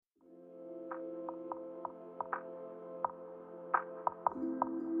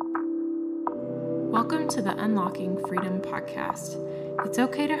Welcome to the Unlocking Freedom podcast. It's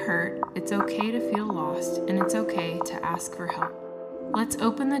okay to hurt, it's okay to feel lost, and it's okay to ask for help. Let's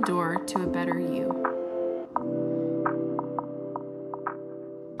open the door to a better you.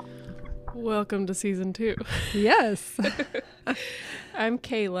 Welcome to season 2. Yes. I'm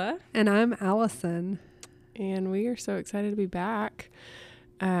Kayla. And I'm Allison. And we are so excited to be back.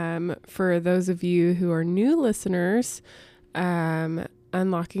 For those of you who are new listeners,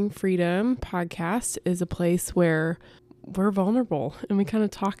 Unlocking Freedom podcast is a place where we're vulnerable and we kind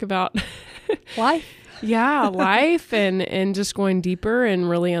of talk about Life. life and just going deeper and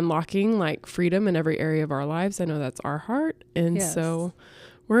really unlocking like freedom in every area of our lives. I know that's our heart. And so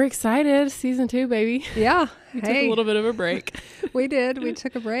we're excited. Season 2, baby. Yeah. We took a little bit of a break. We did. We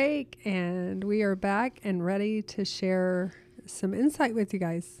took a break and we are back and ready to share some insight with you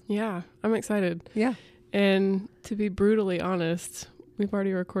guys. Yeah, I'm excited. Yeah. And to be brutally honest, we've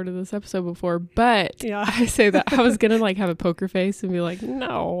already recorded this episode before, but I say that I was going to like have a poker face and be like,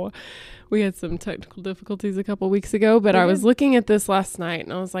 no, we had some technical difficulties a couple weeks ago, but I was looking at this last night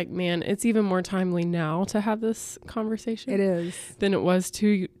and I was like, man, it's even more timely now to have this conversation. It is. Than it was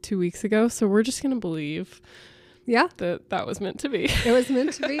two weeks ago. So we're just going to believe that was meant to be. It was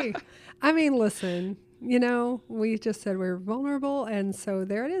meant to be. I mean, listen, we just said we were vulnerable and so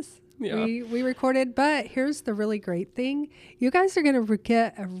there it is. Yeah. We recorded, but here's the really great thing. You guys are going to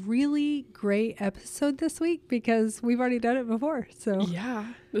get a really great episode this week because we've already done it before. So yeah,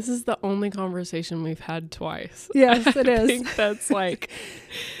 this is the only conversation we've had twice. Yes, it is. I think that's like,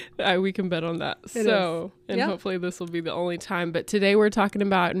 we can bet on that. It so, is. And hopefully this will be the only time. But today we're talking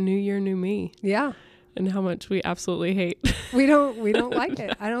about New Year, New Me. Yeah. And how much we absolutely hate. We don't like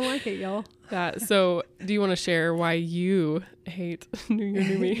it. I don't like it, y'all. So do you want to share why you hate New Year,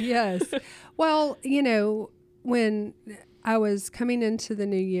 New Me? Yes. Well, when I was coming into the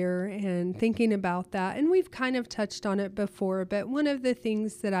new year and thinking about that, and we've kind of touched on it before, but one of the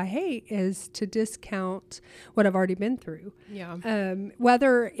things that I hate is to discount what I've already been through. Yeah.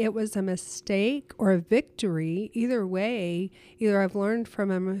 Whether it was a mistake or a victory, either way, either I've learned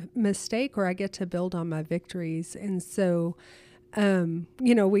from a mistake or I get to build on my victories. And so,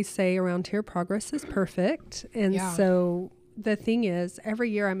 we say around here, progress is perfect. And so the thing is,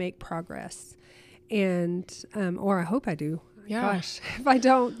 every year I make progress. And, or I hope I do. Yeah. Gosh, if I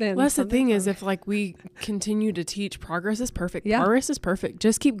don't, then. Well, that's the thing is if like we continue to teach progress is perfect. Yeah. Progress is perfect.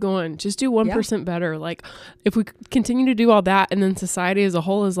 Just keep going. Just do 1% better. Like if we continue to do all that and then society as a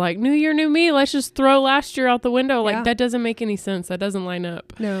whole is like, new year, new me, let's just throw last year out the window. Like that doesn't make any sense. That doesn't line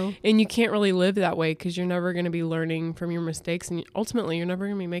up. No. And you can't really live that way because you're never going to be learning from your mistakes. And ultimately you're never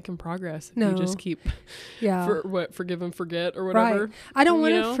going to be making progress. If you just keep forgive and forget or whatever. Right. I don't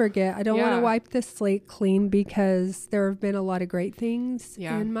want to forget. I don't want to wipe the slate clean because there have been a lot of great things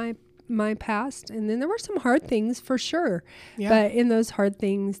in my past. And then there were some hard things for sure. Yeah. But in those hard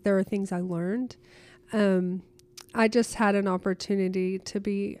things, there are things I learned. I just had an opportunity to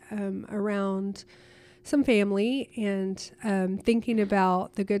be around some family and thinking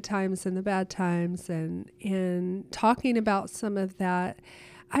about the good times and the bad times and talking about some of that.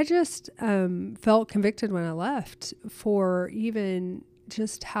 I just felt convicted when I left for even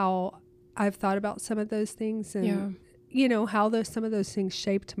just how I've thought about some of those things and how some of those things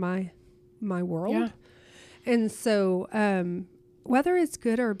shaped my world. Yeah. And so whether it's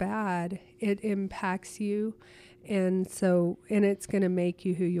good or bad, it impacts you. And it's going to make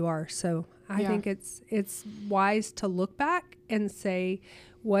you who you are. So I think it's wise to look back and say,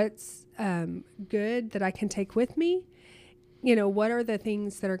 what's good that I can take with me? What are the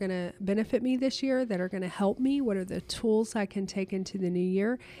things that are going to benefit me this year, that are going to help me? What are the tools I can take into the new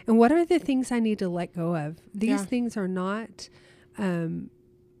year? And what are the things I need to let go of? These things are not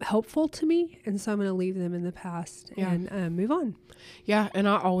helpful to me. And so I'm going to leave them in the past and move on. Yeah. And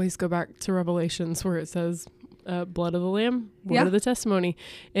I always go back to Revelations where it says, blood of the Lamb, word of the testimony.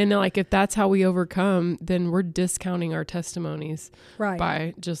 And like, if that's how we overcome, then we're discounting our testimonies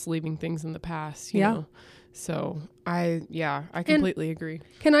by just leaving things in the past, you know? So I completely agree.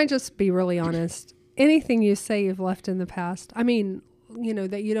 Can I just be really honest? Anything you say you've left in the past, I mean,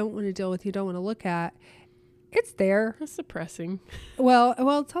 that you don't want to deal with, you don't want to look at, it's there. That's depressing. Well,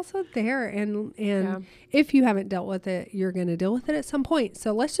 it's also there. And if you haven't dealt with it, you're going to deal with it at some point.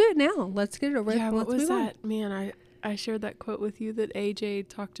 So let's do it now. Let's get it over. Yeah, what was that? On. Man, I shared that quote with you that AJ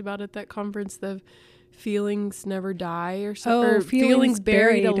talked about at that conference, the feelings never die or something. Oh, or feelings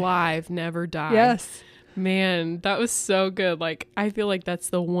buried alive never die. Yes. Man, that was so good. Like, I feel like that's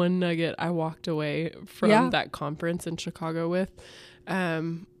the one nugget I walked away from that conference in Chicago with.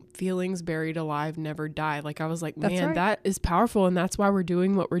 feelings buried alive never die. Like I was like, man, that is powerful. And that's why we're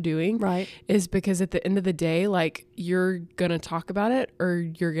doing what we're doing. Right. Is because at the end of the day, like you're going to talk about it or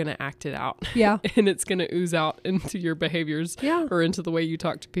you're going to act it out. Yeah. And it's going to ooze out into your behaviors or into the way you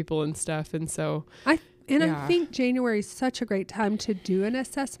talk to people and stuff. And so I think January is such a great time to do an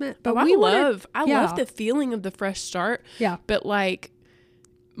assessment. But I love the feeling of the fresh start. Yeah. But like,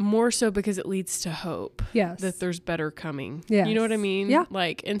 more so because it leads to hope. Yes. That there's better coming. Yes. You know what I mean? Yeah.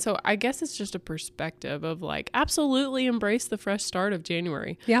 Like, and so I guess it's just a perspective of like, absolutely embrace the fresh start of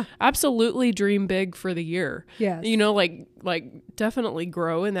January. Yeah. Absolutely dream big for the year. Yes. You know, like definitely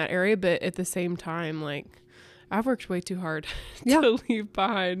grow in that area. But at the same time, like I've worked way too hard to leave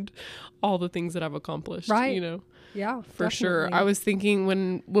behind all the things that I've accomplished. Right. You know? Yeah, for sure. I was thinking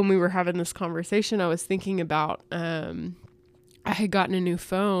when we were having this conversation, I was thinking about, I had gotten a new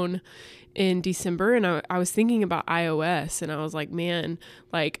phone in December and I was thinking about iOS and I was like, man,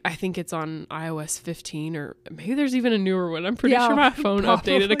 like I think it's on iOS 15 or maybe there's even a newer one. I'm pretty sure my phone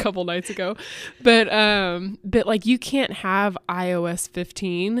updated a couple nights ago, but like you can't have iOS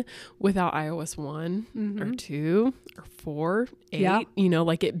 15 without iOS 1 or 2 or 4, 8, you know,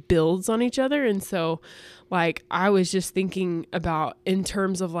 like it builds on each other. And so like I was just thinking about in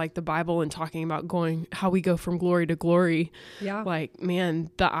terms of like the Bible and talking about how we go from glory to glory. Yeah. Like, man,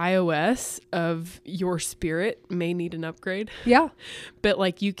 the iOS of your spirit may need an upgrade. Yeah. But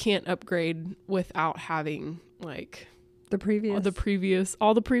like you can't upgrade without having like all the previous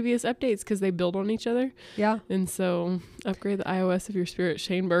updates because they build on each other. Yeah. And so upgrade the iOS of your spirit.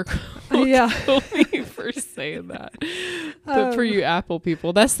 Shane Burke kill me for saying that. But for you Apple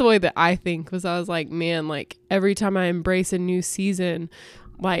people, that's the way that I think was I was like, man, like every time I embrace a new season,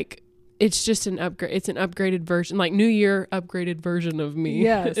 like it's just an upgrade. It's an upgraded version, like new year upgraded version of me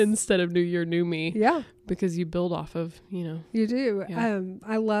instead of new year, new me. Yeah. Because you build off of, you know. You do. Yeah.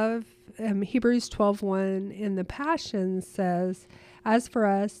 I love Hebrews 12:1 in the Passion says, as for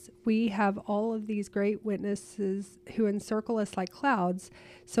us, we have all of these great witnesses who encircle us like clouds.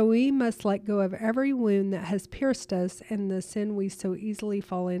 So we must let go of every wound that has pierced us and the sin we so easily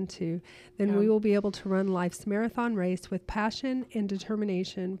fall into. Then we will be able to run life's marathon race with passion and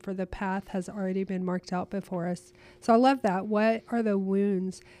determination, for the path has already been marked out before us. So I love that. What are the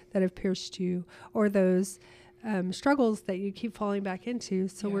wounds that have pierced you, or those struggles that you keep falling back into?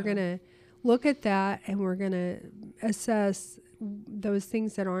 So we're going to look at that and we're going to assess those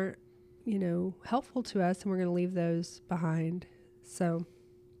things that aren't, you know, helpful to us, and we're going to leave those behind. So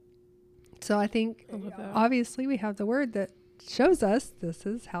I think obviously we have the word that shows us this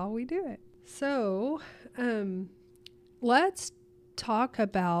is how we do it. So let's talk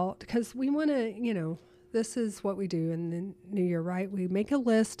about, because we want to, you know, this is what we do in the new year, right? We make a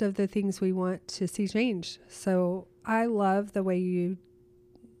list of the things we want to see change. So I love the way you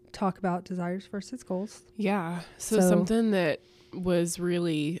talk about desires versus goals. Yeah. So something that was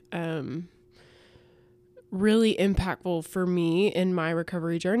really, really impactful for me in my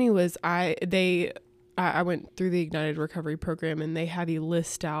recovery journey was I went through the Ignited Recovery Program, and they have you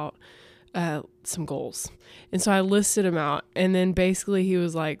list out some goals. And so I listed them out, and then basically he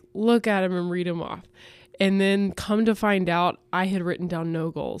was like, look at them and read them off. And then come to find out, I had written down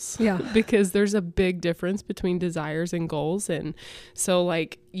no goals. Yeah. Because there's a big difference between desires and goals. And so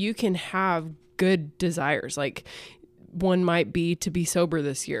like you can have good desires. Like one might be to be sober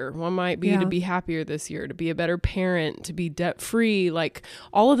this year. One might be to be happier this year, to be a better parent, to be debt free. Like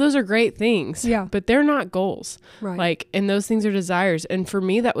all of those are great things. Yeah. But they're not goals. Right. Like, and those things are desires. And for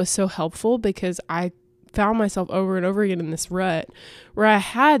me, that was so helpful because I found myself over and over again in this rut where I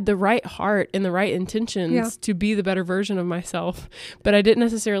had the right heart and the right intentions to be the better version of myself, but I didn't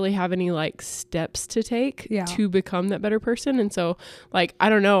necessarily have any like steps to take to become that better person. And so like, I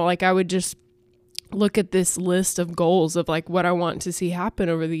don't know, like I would just look at this list of goals of like what I want to see happen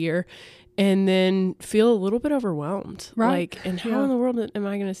over the year and then feel a little bit overwhelmed. Right. Like, and how in the world am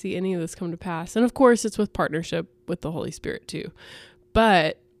I going to see any of this come to pass? And of course it's with partnership with the Holy Spirit too,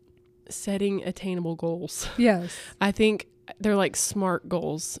 but setting attainable goals. Yes. I think they're like SMART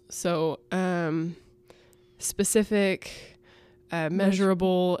goals. So, specific,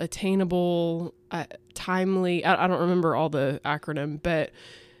 measurable, attainable, timely. I don't remember all the acronym, but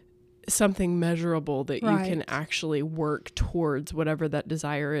something measurable that you can actually work towards whatever that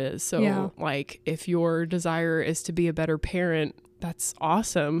desire is. So like if your desire is to be a better parent, that's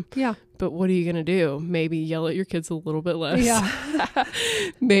awesome. Yeah. But what are you going to do? Maybe yell at your kids a little bit less. Yeah.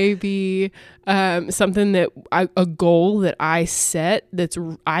 Maybe something that a goal that I set that's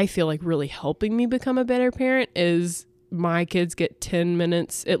I feel like really helping me become a better parent is my kids get 10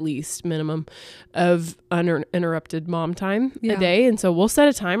 minutes at least minimum of uninterrupted mom time a day. And so we'll set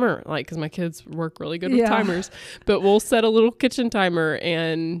a timer, like, because my kids work really good with timers, but we'll set a little kitchen timer,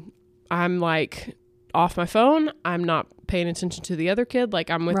 and I'm like off my phone. I'm not paying attention to the other kid. Like,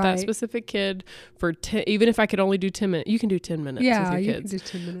 I'm with that specific kid for even if I could only do 10 minutes, you can do 10 minutes with your kids. You can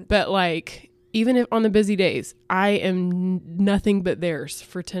do 10 minutes. But like, even if on the busy days, I am nothing but theirs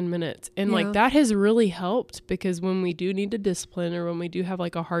for 10 minutes. And like, that has really helped, because when we do need to discipline, or when we do have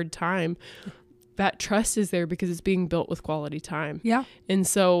like a hard time, that trust is there because it's being built with quality time. Yeah. And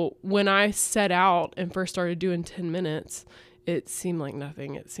so when I set out and first started doing 10 minutes, it seemed like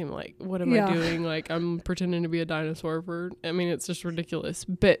nothing. It seemed like, what am I doing? Like, I'm pretending to be a dinosaur it's just ridiculous.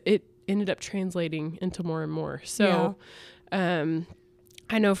 But it ended up translating into more and more. So,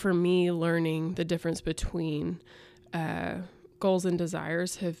 I know for me, learning the difference between goals and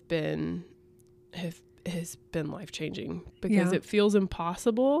desires has been life-changing, because it feels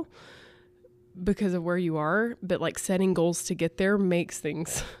impossible because of where you are, but like setting goals to get there makes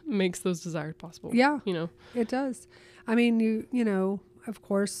those desires possible. Yeah. You know, it does. I mean, you know, of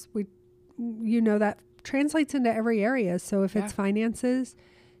course that translates into every area. So if it's finances,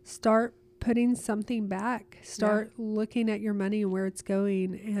 start putting something back, start looking at your money and where it's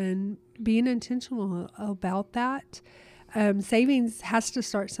going, and being intentional about that. Savings has to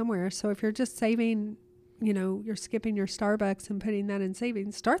start somewhere. So if you're just saving, you know, you're skipping your Starbucks and putting that in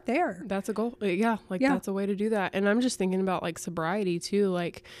savings, start there. That's a goal. That's a way to do that. And I'm just thinking about like sobriety too.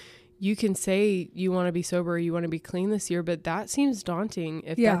 Like, you can say you want to be sober, you want to be clean this year, but that seems daunting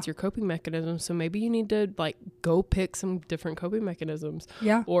if that's your coping mechanism. So maybe you need to like go pick some different coping mechanisms,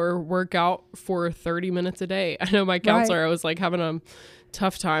 or work out for 30 minutes a day. I know my counselor, I was like having a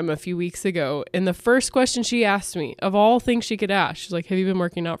tough time a few weeks ago, and the first question she asked me, of all things she could ask, she's like, have you been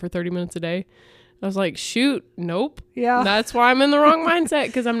working out for 30 minutes a day? I was like, shoot, nope. Yeah. That's why I'm in the wrong mindset,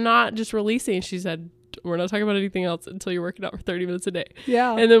 because I'm not just releasing. She said, we're not talking about anything else until you're working out for 30 minutes a day.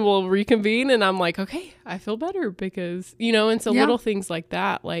 Yeah. And then we'll reconvene, and I'm like, okay, I feel better, because, you know, and so little things like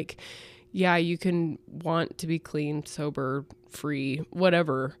that, like, you can want to be clean, sober, free,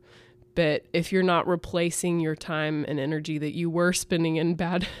 whatever. But if you're not replacing your time and energy that you were spending in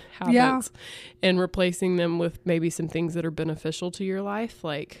bad habits and replacing them with maybe some things that are beneficial to your life,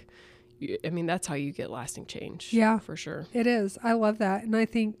 like, I mean, that's how you get lasting change. Yeah, for sure. It is. I love that. And I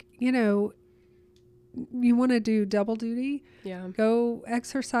think, you know, you want to do double duty, go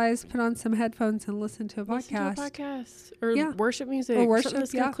exercise, put on some headphones and listen to a podcast. Or worship music, or worship, something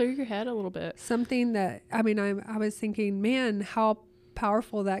that's going to clear your head a little bit. Something that, I mean, I was thinking, man, how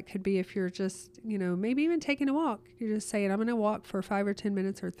powerful that could be if you're just, you know, maybe even taking a walk. You're just saying, I'm going to walk for 5 or 10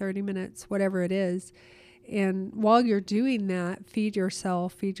 minutes or 30 minutes, whatever it is. And while you're doing that, feed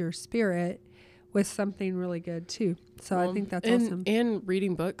yourself, feed your spirit with something really good too. So I think that's awesome. And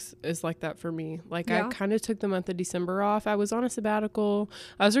reading books is like that for me. Like, I kind of took the month of December off. I was on a sabbatical.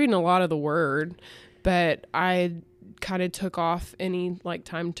 I was reading a lot of the Word, but I kind of took off any like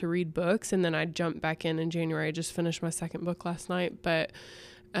time to read books, and then I jumped back in January. I just finished my second book last night, but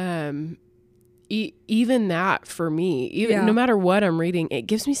even that for me, no matter what I'm reading, it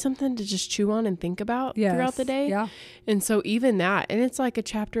gives me something to just chew on and think about throughout the day. Yeah. And so even that, and it's like a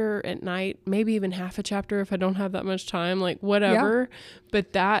chapter at night, maybe even half a chapter if I don't have that much time, like whatever. Yeah.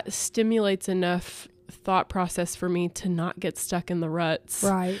 But that stimulates enough thought process for me to not get stuck in the ruts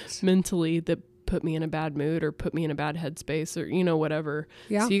mentally that put me in a bad mood or put me in a bad headspace or, you know, whatever.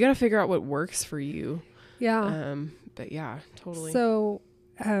 Yeah. So you got to figure out what works for you. Yeah. But yeah, totally. So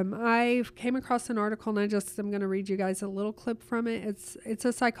I came across an article, and I'm going to read you guys a little clip from it. It's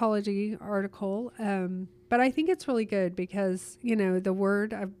a psychology article, but I think it's really good because, you know, the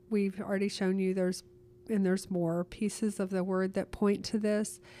word we've already shown you, there's more pieces of the word that point to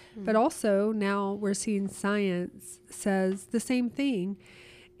this, but also now we're seeing science says the same thing.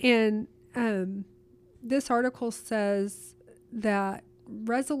 And this article says that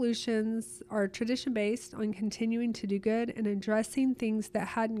resolutions are tradition-based on continuing to do good and addressing things that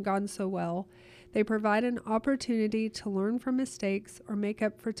hadn't gone so well. They provide an opportunity to learn from mistakes or make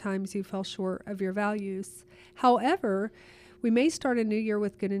up for times you fell short of your values. However, we may start a new year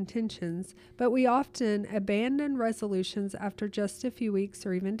with good intentions, but we often abandon resolutions after just a few weeks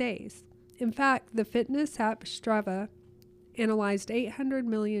or even days. In fact, the fitness app Strava analyzed 800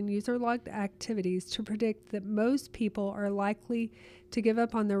 million user-logged activities to predict that most people are likely to give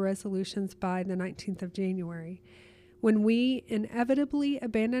up on their resolutions by the 19th of January. When we inevitably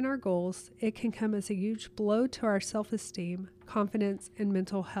abandon our goals, it can come as a huge blow to our self-esteem, confidence, and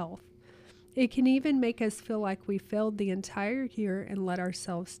mental health. It can even make us feel like we failed the entire year and let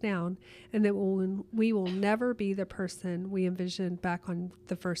ourselves down, and that we will never be the person we envisioned back on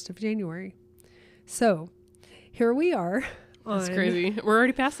the 1st of January. So here we are. That's crazy. We're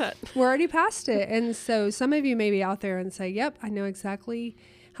already past that. We're already past it. And so some of you may be out there and say, yep, I know exactly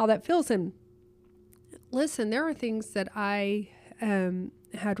how that feels. And listen, there are things that I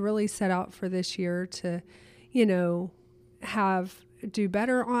had really set out for this year to, do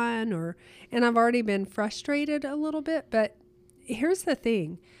better on, and I've already been frustrated a little bit. But here's the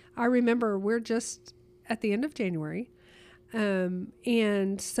thing. I remember we're just at the end of January.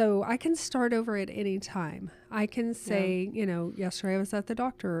 And so I can start over at any time. I can say, yesterday I was at the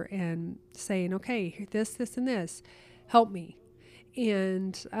doctor and saying, okay, this, and this, help me.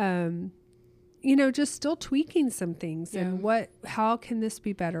 And, just still tweaking some things and how can this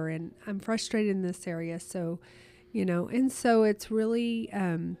be better? And I'm frustrated in this area. So, and so it's really,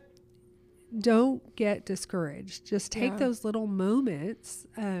 don't get discouraged. Just take those little moments.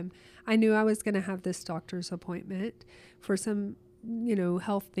 I knew I was going to have this doctor's appointment for some,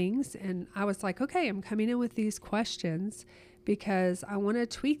 health things. And I was like, okay, I'm coming in with these questions because I want to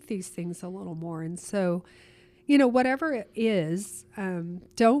tweak these things a little more. And so, whatever it is,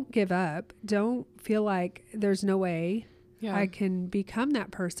 don't give up. Don't feel like there's no way I can become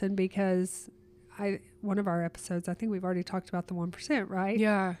that person, because one of our episodes, I think we've already talked about the 1%, right?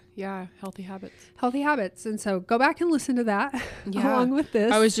 Yeah. Healthy habits. And so go back and listen to that along with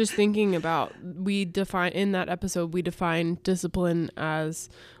this. I was just thinking about, in that episode, we define discipline as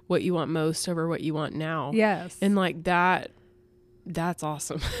what you want most over what you want now. Yes. And like that's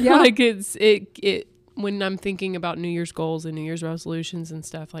awesome. Yeah. Like it, when I'm thinking about New Year's goals and New Year's resolutions and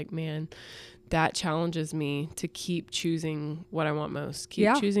stuff, like, man, that challenges me to keep choosing what I want most.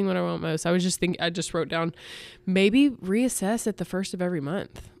 Choosing what I want most. I was just thinking, I just wrote down, maybe reassess at the first of every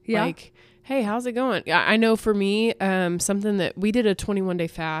month. Yeah. Like, hey, how's it going? I know for me, something that we did a 21-day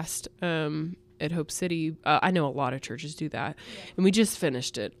fast at Hope City. I know a lot of churches do that. Yeah. And we just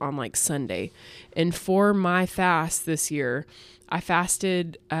finished it on like Sunday. And for my fast this year, I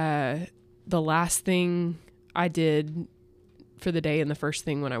fasted the last thing I did for the day and the first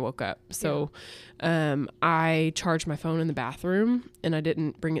thing when I woke up. So I charged my phone in the bathroom and I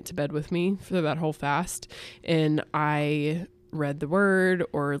didn't bring it to bed with me for that whole fast. And I read the word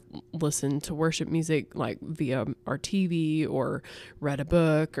or listened to worship music like via our TV, or read a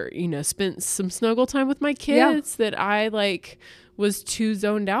book, or, spent some snuggle time with my kids that I like was too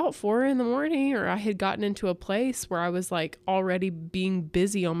zoned out for in the morning, or I had gotten into a place where I was like already being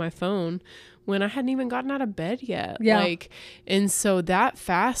busy on my phone when I hadn't even gotten out of bed yet. Yeah. And so that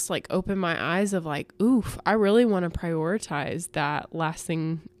fast like opened my eyes of like, oof, I really want to prioritize that last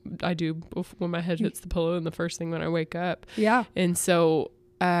thing I do when my head hits the pillow and the first thing when I wake up. Yeah. And so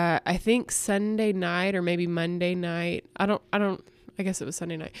I think Sunday night or maybe Monday night, I guess it was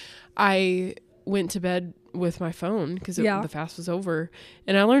Sunday night, I went to bed with my phone because the fast was over,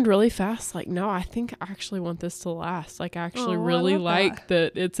 and I learned really fast, like, no, I think I actually want this to last. Like, I actually really like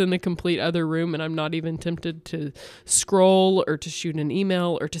that it's in the complete other room and I'm not even tempted to scroll or to shoot an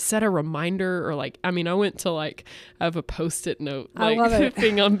email or to set a reminder, or like, I went to like, I have a Post-it note like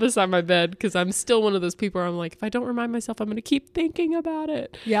thing on beside my bed, because I'm still one of those people where I'm like, if I don't remind myself, I'm going to keep thinking about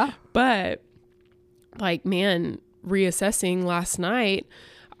it. Yeah. But like, man, reassessing last night,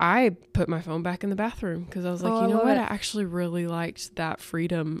 I put my phone back in the bathroom because I was like, you know what? I actually really liked that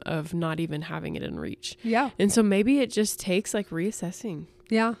freedom of not even having it in reach. Yeah. And so maybe it just takes like reassessing.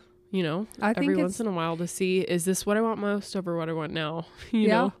 Yeah. Every once in a while to see, is this what I want most over what I want now? You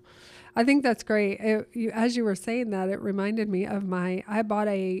know? I think that's great. As you were saying that, it reminded me of I bought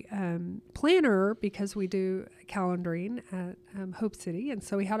a planner because we do calendaring at Hope City. And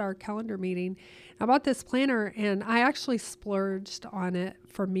so we had our calendar meeting. I bought this planner and I actually splurged on it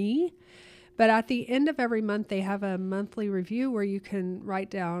for me. But at the end of every month, they have a monthly review where you can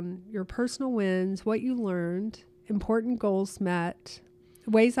write down your personal wins, what you learned, important goals met,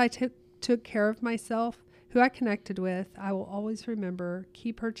 ways I took care of myself, who I connected with, I will always remember,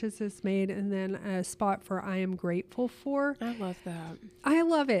 key purchases made, and then a spot for I am grateful for. I love that. I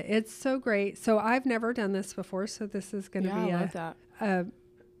love it. It's so great. So I've never done this before, so this is going to be a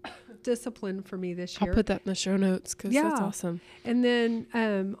discipline for me this year. I'll put that in the show notes because that's awesome. And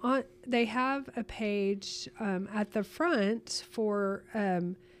then they have a page at the front for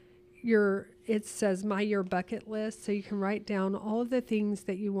it says My Year Bucket List, so you can write down all of the things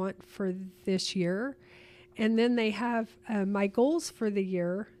that you want for this year. And then they have my goals for the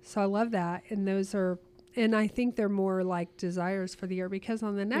year. So I love that. And and I think they're more like desires for the year, because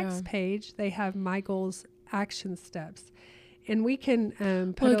on the next page, they have my goals action steps. and we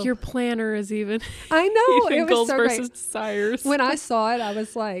can look, your planner is even. I know even it was goals so versus great. desires. When I saw it, I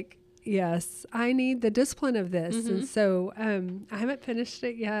was like, yes, I need the discipline of this. Mm-hmm. And so I haven't finished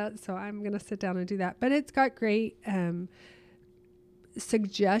it yet, so I'm going to sit down and do that. But it's got great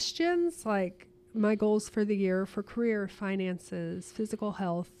suggestions, like my goals for the year for career, finances, physical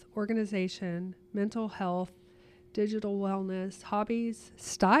health, organization, mental health, digital wellness, hobbies,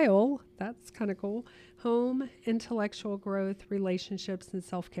 style, that's kind of cool, home, intellectual growth, relationships, and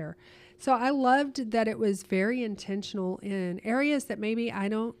self-care. So I loved that it was very intentional in areas that maybe I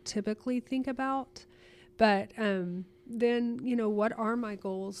don't typically think about. But then, what are my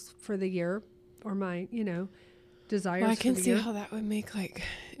goals for the year, or my, desires? Well, I can see how that would make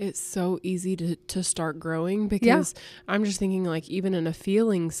it's so easy to start growing, because I'm just thinking even in a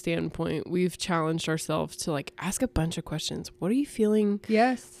feeling standpoint, we've challenged ourselves to ask a bunch of questions. What are you feeling?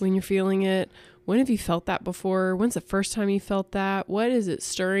 Yes. When you're feeling it? When have you felt that before? When's the first time you felt that? What is it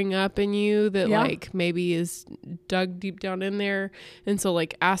stirring up in you that maybe is dug deep down in there? And so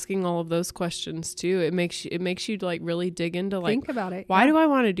asking all of those questions too, it makes you really dig into think about it. Why do I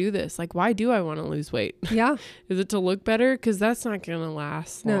want to do this? Why do I want to lose weight? Yeah. Is it to look better? Because that's not going to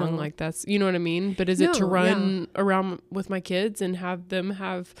last long. That's, you know what I mean? But is it to run around with my kids and have them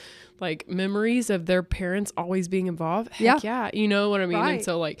have memories of their parents always being involved? Heck yeah. You know what I mean? Right. And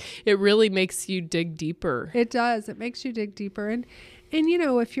so it really makes you dig deeper. It does. It makes you dig deeper. And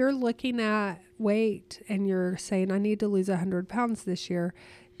if you're looking at weight and you're saying, I need to lose 100 pounds this year,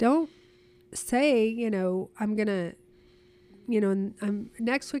 don't say, I'm going to,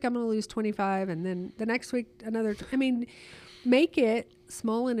 next week I'm going to lose 25, and then the next week another. Make it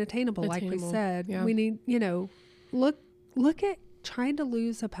small and attainable. Like we said, we need, look at trying to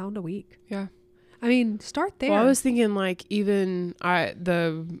lose a pound a week. Yeah. Start there. Well, I was thinking even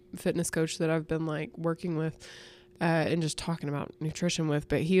the fitness coach that I've been working with and just talking about nutrition with,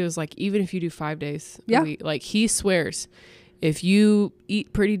 but he was even if you do 5 days a week, he swears if you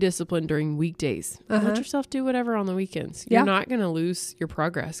eat pretty disciplined during weekdays, let yourself do whatever on the weekends. You're not going to lose your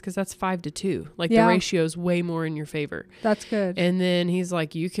progress, because that's 5-2. The ratio is way more in your favor. That's good. And then he's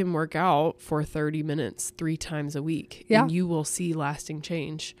you can work out for 30 minutes 3 times a week, and you will see lasting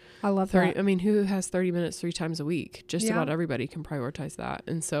change. I love that. Who has 30 minutes 3 times a week? Just about everybody can prioritize that.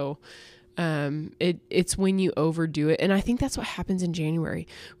 And so it's when you overdo it. And I think that's what happens in January.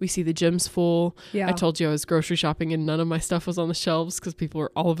 We see the gyms full. Yeah. I told you I was grocery shopping and none of my stuff was on the shelves because people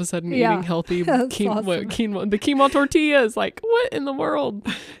were all of a sudden eating healthy quinoa. The quinoa tortillas. What in the world?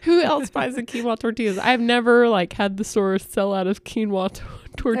 Who else buys the quinoa tortillas? I've never had the store sell out of quinoa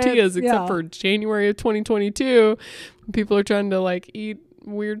tortillas except for January of 2022. People are trying to eat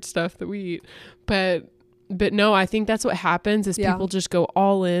weird stuff that we eat. But no, I think that's what happens is people just go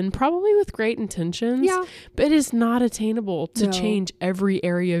all in, probably with great intentions, but it's not attainable to change every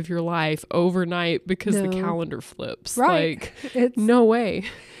area of your life overnight because the calendar flips. Right. It's no way.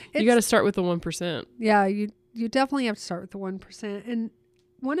 You got to start with the 1%. Yeah, you definitely have to start with the 1%. And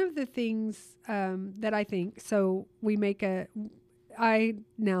one of the things that I think, so I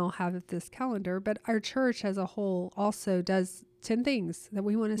now have this calendar, but our church as a whole also does 10 things that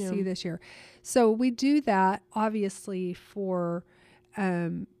we want to see this year. So we do that obviously for,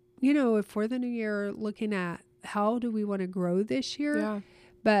 if for the new year, looking at how do we want to grow this year. Yeah.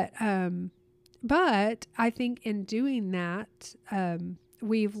 But I think in doing that,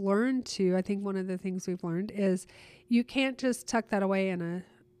 we've learned I think one of the things we've learned is you can't just tuck that away in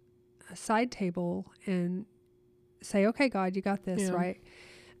a side table and say, okay, God, you got this, right?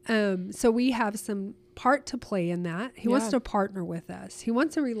 So we have some part to play in that. He wants to partner with us. He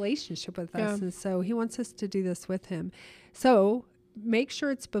wants a relationship with us. And so he wants us to do this with him. So make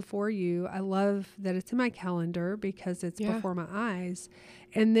sure it's before you. I love that it's in my calendar because it's before my eyes.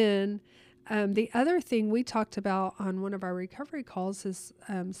 And then the other thing we talked about on one of our recovery calls is,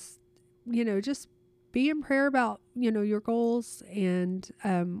 just be in prayer about, your goals. And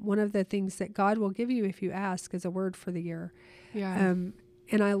one of the things that God will give you if you ask is a word for the year. Yeah.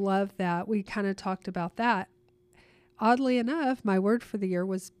 And I love that. We kind of talked about that. Oddly enough, my word for the year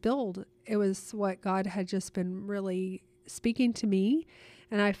was build. It was what God had just been really speaking to me.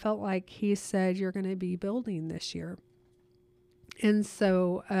 And I felt like he said, you're going to be building this year. And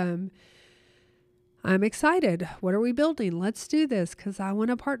so I'm excited. What are we building? Let's do this because I want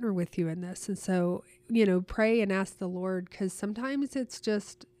to partner with you in this. And so, pray and ask the Lord, because sometimes it's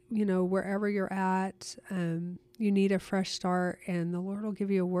just, wherever you're at, you need a fresh start, and the Lord will give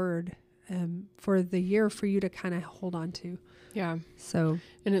you a word for the year for you to kind of hold on to. Yeah. So,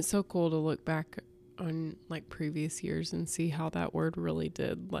 and it's so cool to look back on previous years and see how that word really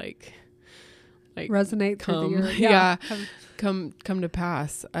did like resonate come through the year. Come to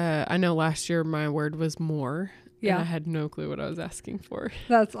pass. I know last year my word was more. Yeah. And I had no clue what I was asking for.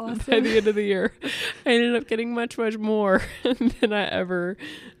 That's awesome. By the end of the year, I ended up getting much, much more than I ever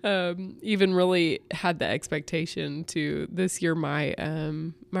even really had the expectation to. This year, my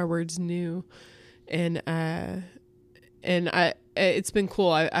word's new. And it's been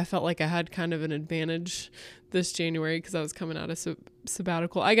cool. I felt like I had kind of an advantage this January because I was coming out of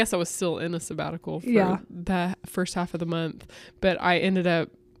sabbatical. I guess I was still in a sabbatical for the first half of the month, but I ended up,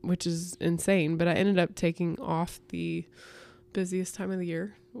 which is insane, but I ended up taking off the busiest time of the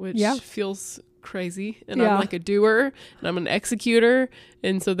year, which feels crazy. And I'm like a doer and I'm an executor.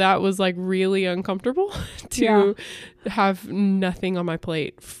 And so that was like really uncomfortable to have nothing on my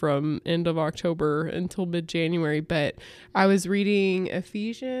plate from end of October until mid-January. But I was reading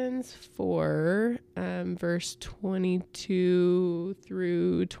Ephesians 4, verse 22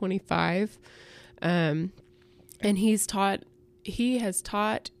 through 25. And he has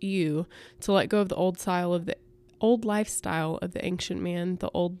taught you to let go of the old lifestyle of the ancient man, the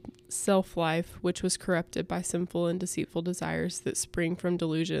old self-life, which was corrupted by sinful and deceitful desires that spring from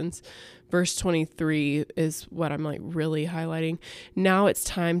delusions. Verse 23 is what I'm like really highlighting. Now it's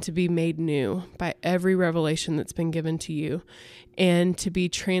time to be made new by every revelation that's been given to you, and to be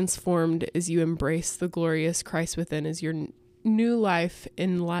transformed as you embrace the glorious Christ within as your new life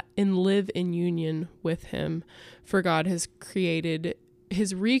and live in union with him. For God has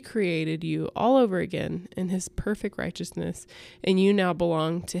recreated you all over again in his perfect righteousness, and you now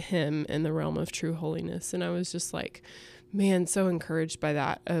belong to him in the realm of true holiness. And I was just like, man, so encouraged by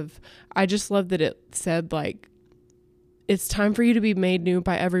that. I just love that it said like, it's time for you to be made new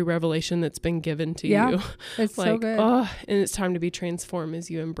by every revelation that's been given to you. It's like, so good. And it's time to be transformed as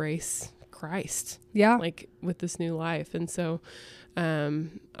you embrace Christ. Yeah. Like with this new life. And so, I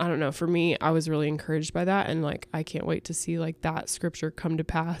don't know, for me, I was really encouraged by that. And like, I can't wait to see like that scripture come to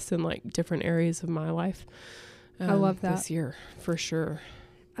pass in like different areas of my life. I love that this year for sure.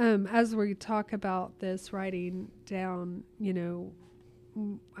 As we talk about this writing down,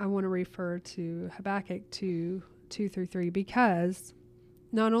 I want to refer to Habakkuk 2:2-3, because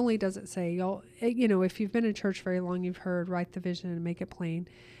not only does it say, if you've been in church very long, you've heard write the vision and make it plain.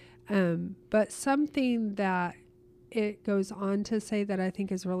 But something that it goes on to say that I think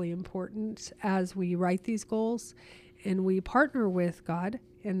is really important as we write these goals and we partner with God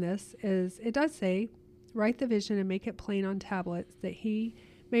in this is it does say, write the vision and make it plain on tablets that he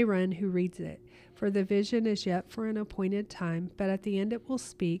may run who reads it. For the vision is yet for an appointed time, but at the end it will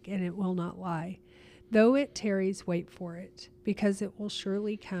speak and it will not lie. Though it tarries, wait for it, because it will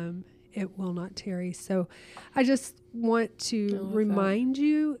surely come. It will not tarry. So I just want to remind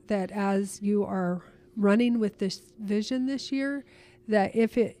you that as you are running with this vision this year, that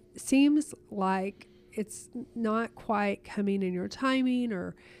if it seems like it's not quite coming in your timing,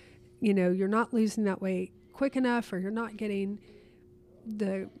 or, you're not losing that weight quick enough, or you're not getting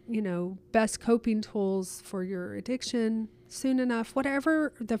the, best coping tools for your addiction soon enough,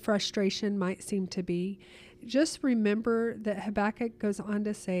 whatever the frustration might seem to be, just remember that Habakkuk goes on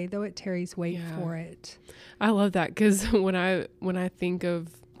to say, though it tarries, wait for it. I love that, because when I think of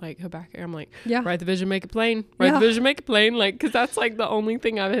like Habakkuk, I'm like, write the vision, make it plain, write the vision, make it plain. Like, cause that's like the only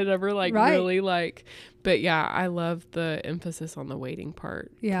thing I had ever like really like, but I love the emphasis on the waiting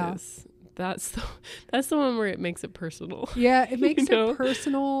part. Yeah. That's the one where it makes it personal. Yeah, it makes it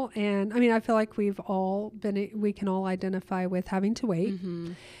personal. And I mean, I feel like we can all identify with having to wait.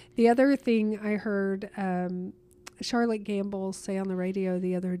 Mm-hmm. The other thing I heard Charlotte Gamble say on the radio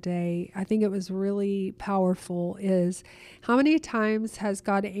the other day, I think it was really powerful, is how many times has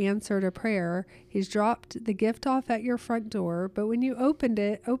God answered a prayer? He's dropped the gift off at your front door, but when you opened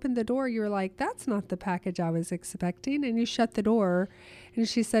the door, you were like, that's not the package I was expecting. And you shut the door. And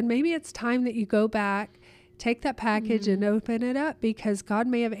she said, maybe it's time that you go back, take that package and open it up, because God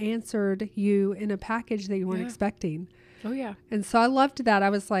may have answered you in a package that you weren't expecting. Oh, yeah. And so I loved that. I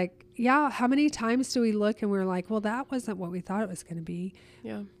was like, how many times do we look and we're like, well, that wasn't what we thought it was going to be.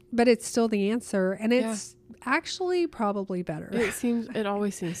 Yeah. But it's still the answer. And it's actually probably better. It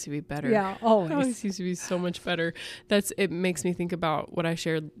always seems to be better. Yeah, always. It always seems to be so much better. It makes me think about what I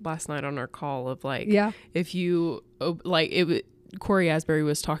shared last night on our call of like, if you Corey Asbury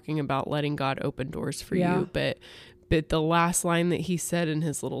was talking about letting God open doors for you, but the last line that he said in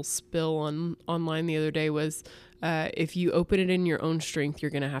his little spill online the other day was, if you open it in your own strength,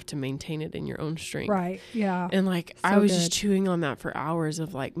 you're going to have to maintain it in your own strength. Right. Yeah. And like, I was just chewing on that for hours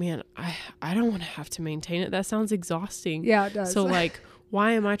of like, man, I don't want to have to maintain it. That sounds exhausting. Yeah, it does. So like,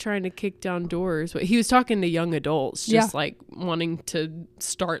 why am I trying to kick down doors? But he was talking to young adults, just like wanting to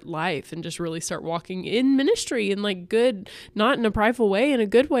start life and just really start walking in ministry and like good, not in a prideful way, in a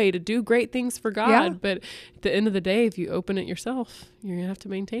good way, to do great things for God. Yeah. But at the end of the day, if you open it yourself, you're going to have to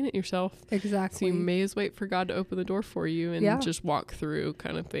maintain it yourself. Exactly. So you may as wait for God to open the door for you and just walk through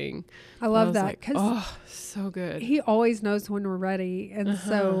kind of thing. I love that. Like, so good. He always knows when we're ready. And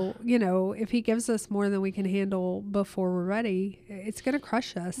so, you know, if he gives us more than we can handle before we're ready, it's going to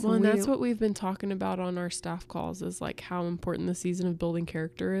crush us. Well, and that's what we've been talking about on our staff calls, is like how important the season of building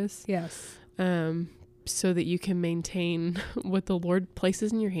character is. Yes. So that you can maintain what the Lord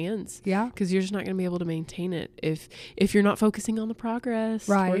places in your hands. Yeah. Because you're just not going to be able to maintain it if you're not focusing on the progress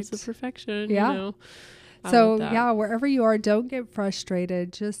towards the perfection. Yeah. You know? So wherever you are, don't get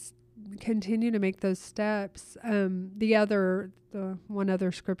frustrated. Just continue to make those steps. The one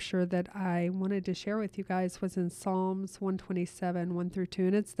other scripture that I wanted to share with you guys was in Psalms 127, 1-2,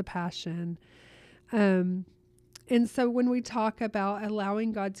 and it's the Passion. And so when we talk about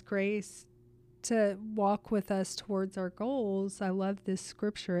allowing God's grace to walk with us towards our goals, I love this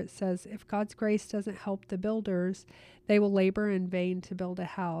scripture. It says, if God's grace doesn't help the builders, they will labor in vain to build a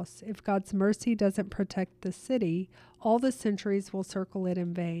house. If God's mercy doesn't protect the city, all the centuries will circle it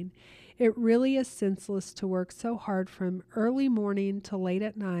in vain. It really is senseless to work so hard from early morning to late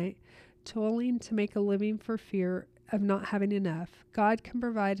at night, toiling to make a living for fear of not having enough. God can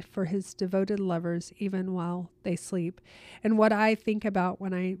provide for his devoted lovers even while they sleep. And what I think about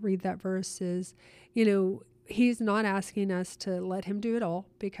when I read that verse is, you know, he's not asking us to let him do it all,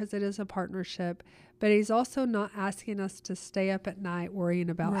 because it is a partnership, but he's also not asking us to stay up at night worrying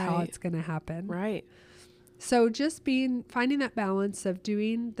about how it's going to happen. Right. So just finding that balance of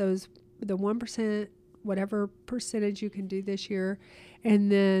doing the 1%, whatever percentage you can do this year,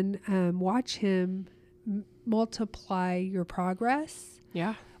 and then watch him multiply your progress.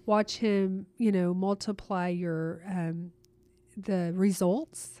 Yeah. Watch him, you know, multiply your the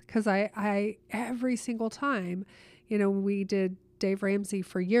results. Because I every single time, you know, we did Dave Ramsey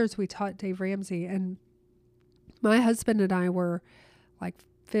for years. We taught Dave Ramsey, and my husband and I were like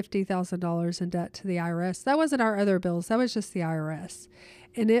 $50,000 in debt to the IRS. That wasn't our other bills. That was just the IRS.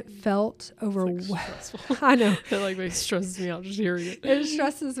 And it felt overwhelming. I know. It like stresses me out just hearing it. It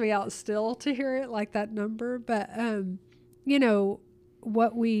stresses me out still to hear it, like that number. But, you know,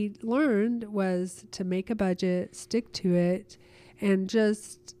 what we learned was to make a budget, stick to it, and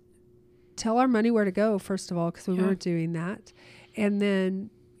just tell our money where to go, first of all, because we weren't doing that. And then,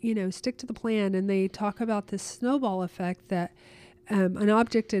 you know, stick to the plan. And they talk about this snowball effect that an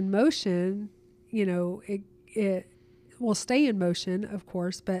object in motion, you know, it will stay in motion, of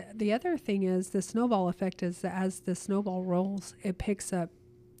course, but the other thing is the snowball effect is that as the snowball rolls, it picks up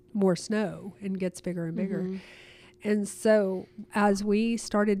more snow and gets bigger and bigger. Mm-hmm. And so as we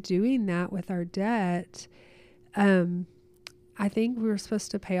started doing that with our debt, I think we were supposed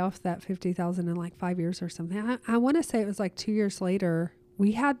to pay off that $50,000 in like 5 years or something. I want to say it was like 2 years later,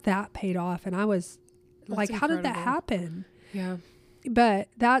 we had that paid off, and I was like, how did that happen? Yeah. But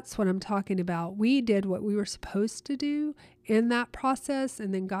that's what I'm talking about. We did what we were supposed to do in that process,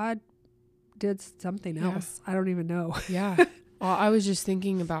 and then God did something else. I don't even know. Yeah. Well, I was just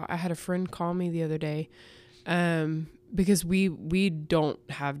thinking about, I had a friend call me the other day, because we don't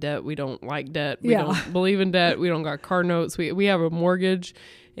have debt. We don't like debt. We don't believe in debt. We don't got car notes. We have a mortgage,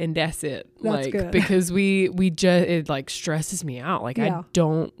 and that's it. That's good. Because we just, it like stresses me out. Like I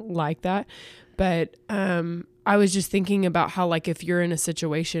don't like that. But, I was just thinking about how, like, if you're in a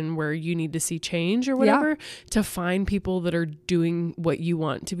situation where you need to see change or whatever, to find people that are doing what you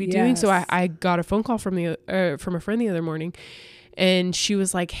want to be doing. So I got a phone call from a friend the other morning, and she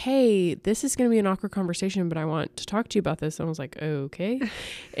was like, hey, this is going to be an awkward conversation, but I want to talk to you about this. And I was like, okay.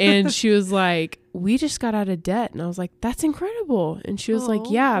 And she was like, we just got out of debt. And I was like, that's incredible. And she was like,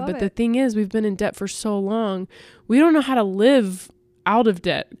 yeah, but the thing is, we've been in debt for so long. We don't know how to live out of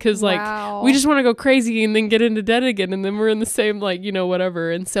debt, because like we just want to go crazy and then get into debt again, and then we're in the same, like, you know,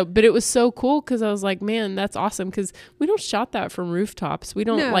 whatever. And so, but it was so cool, because I was like, man, that's awesome, because we don't shout that from rooftops. We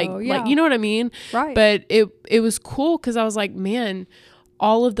don't like you know what I mean? Right. But it was cool, because I was like, man,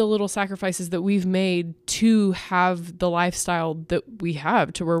 all of the little sacrifices that we've made to have the lifestyle that we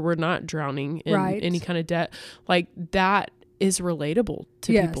have, to where we're not drowning in any kind of debt, like that is relatable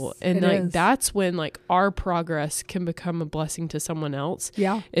to people. And like that's when like our progress can become a blessing to someone else.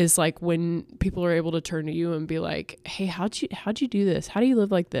 Is like when people are able to turn to you and be like, hey, how'd you do this? How do you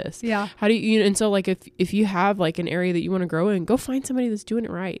live like this? How do you know? And so like if you have like an area that you want to grow in, go find somebody that's doing it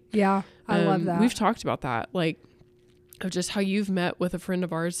right. I love that. We've talked about that, like of just how you've met with a friend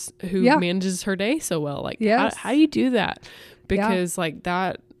of ours who manages her day so well. Like how do you do that? because like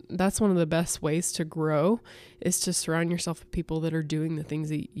that's one of the best ways to grow, is to surround yourself with people that are doing the things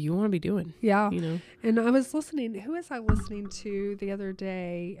that you want to be doing. Yeah. You know? And I was listening, who was I listening to the other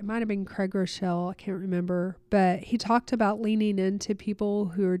day? It might've been Craig Rochelle. I can't remember, but he talked about leaning into people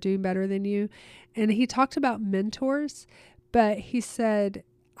who are doing better than you. And he talked about mentors, but he said,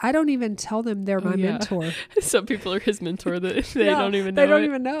 I don't even tell them they're my mentor. Some people are his mentor that they don't even know. They don't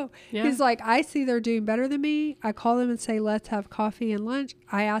even know. Yeah. He's like, I see they're doing better than me. I call them and say, let's have coffee and lunch.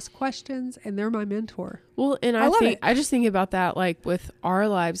 I ask questions and they're my mentor. Well, and I just think about that, like with our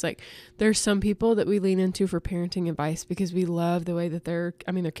lives, like there's some people that we lean into for parenting advice because we love the way that their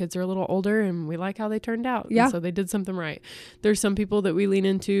kids are a little older and we like how they turned out. Yeah. And so they did something right. There's some people that we lean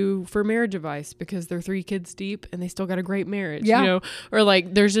into for marriage advice because they're 3 kids deep and they still got a great marriage, you know, or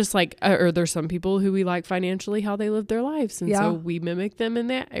like, there's just like, or there's some people who we like financially, how they live their lives. And so we mimic them in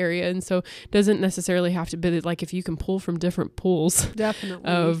that area. And so it doesn't necessarily have to be like, if you can pull from different pools definitely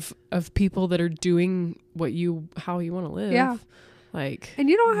of people that are doing how you want to live. Yeah. Like, and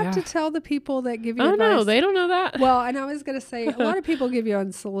you don't have to tell the people that give you advice. No, they don't know that. Well, and I was going to say, a lot of people give you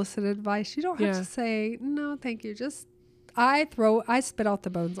unsolicited advice. You don't have to say, no, thank you. Just, I spit out the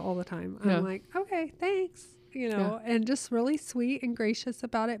bones all the time. I'm like, okay, thanks. You know, and just really sweet and gracious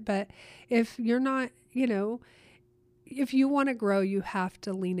about it. But if you're not, you know, if you want to grow, you have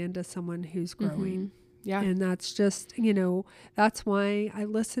to lean into someone who's growing. Mm-hmm. Yeah. And that's just, you know, that's why I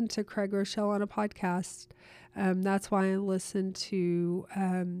listen to Craig Rochelle on a podcast. That's why I listen to,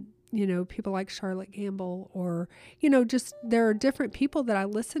 you know, people like Charlotte Gamble, or, you know, just there are different people that I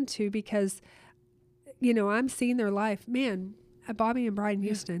listen to because, you know, I'm seeing their life. Man, Bobby and Brian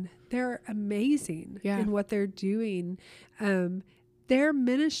Houston, they're amazing in what they're doing. Their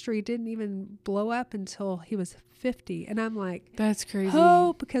ministry didn't even blow up until he was 50. And I'm like, that's crazy.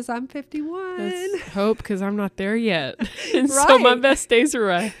 Hope, because I'm 51. That's hope, because I'm not there yet. And so my best days are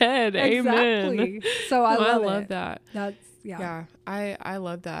ahead. Exactly. Amen. So I love that. That's, I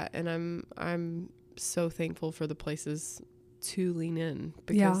love that. And I'm so thankful for the places to lean in,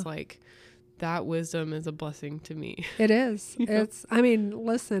 because like that wisdom is a blessing to me. It is. It's, I mean,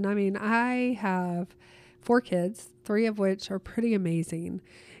 listen, I have 4 kids, 3 of which are pretty amazing.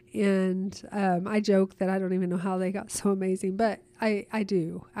 And I joke that I don't even know how they got so amazing, but I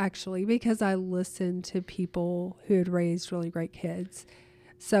do actually, because I listened to people who had raised really great kids.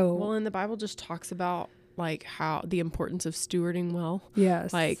 So, well, and the Bible just talks about like how the importance of stewarding well.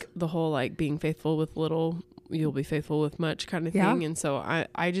 Yes. Like the whole, like being faithful with little, you'll be faithful with much kind of thing. And so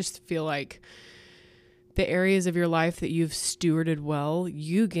I just feel like the areas of your life that you've stewarded well,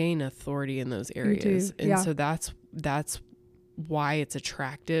 you gain authority in those areas. And so that's why it's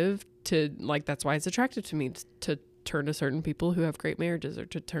attractive to, like, that's why it's attractive to me to turn to certain people who have great marriages, or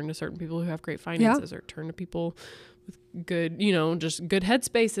to turn to certain people who have great finances, or turn to people with good, you know, just good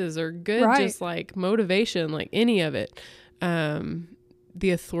headspaces, or good, just like motivation, like any of it.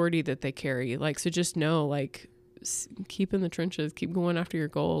 The authority that they carry. Like, so just know, like, keep in the trenches, keep going after your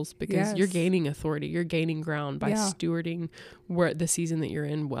goals, because you're gaining authority, you're gaining ground by stewarding the season that you're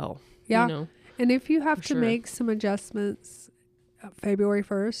in well. You know? And if you have to make some adjustments February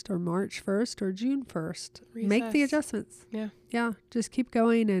 1st or March 1st or June 1st, make the adjustments. Yeah. Just keep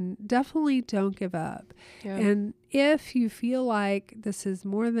going, and definitely don't give up. And if you feel like this is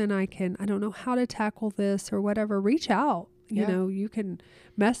more than I don't know how to tackle this or whatever, reach out. You know, you can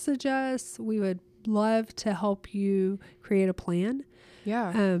message us. We would love to help you create a plan.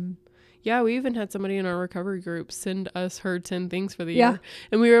 Yeah, we even had somebody in our recovery group send us her 10 things for the year.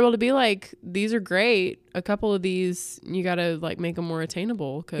 And we were able to be like, these are great. A couple of these, you got to like make them more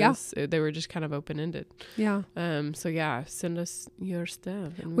attainable, because they were just kind of open-ended. So send us your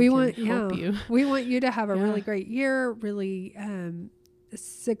stuff, and we want can help you. We want you to have a really great year, really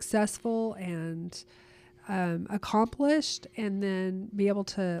successful and accomplished, and then be able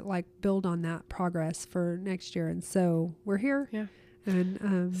to like build on that progress for next year. And so we're here.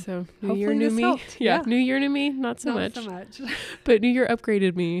 And so new year, new me. New year, new me. Not so much. But new year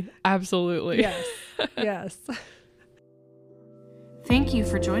upgraded me. Absolutely. Yes. Thank you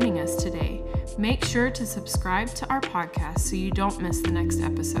for joining us today. Make sure to subscribe to our podcast so you don't miss the next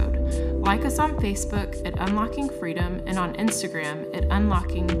episode. Like us on Facebook at Unlocking Freedom, and on Instagram at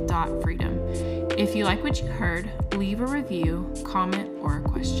unlocking.freedom. If you like what you heard, leave a review, comment, or a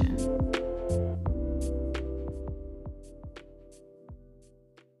question.